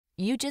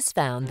You just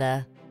found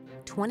the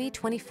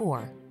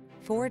 2024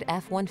 Ford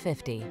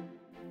F-150.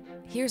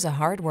 Here's a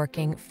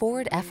hard-working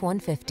Ford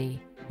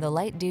F-150, the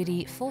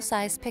light-duty,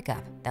 full-size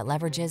pickup that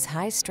leverages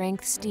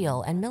high-strength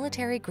steel and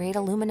military-grade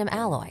aluminum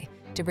alloy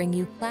to bring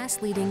you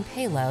class-leading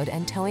payload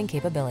and towing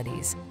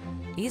capabilities.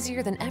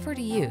 Easier than ever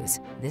to use,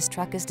 this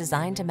truck is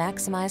designed to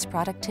maximize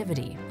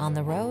productivity on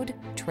the road,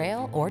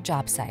 trail, or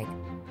job site.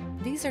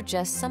 These are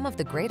just some of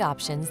the great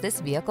options this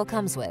vehicle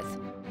comes with: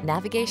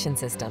 navigation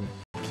system,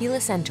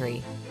 keyless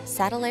entry,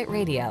 satellite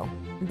radio,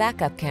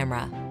 backup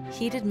camera,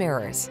 heated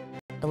mirrors,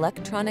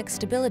 electronic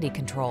stability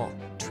control,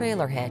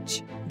 trailer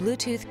hitch,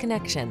 Bluetooth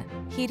connection,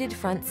 heated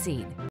front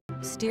seat,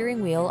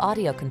 steering wheel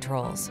audio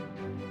controls.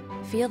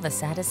 Feel the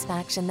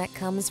satisfaction that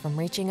comes from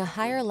reaching a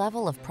higher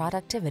level of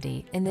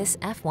productivity in this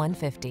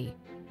F-150.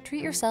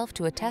 Treat yourself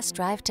to a test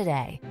drive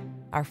today.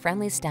 Our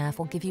friendly staff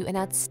will give you an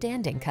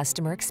outstanding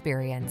customer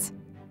experience.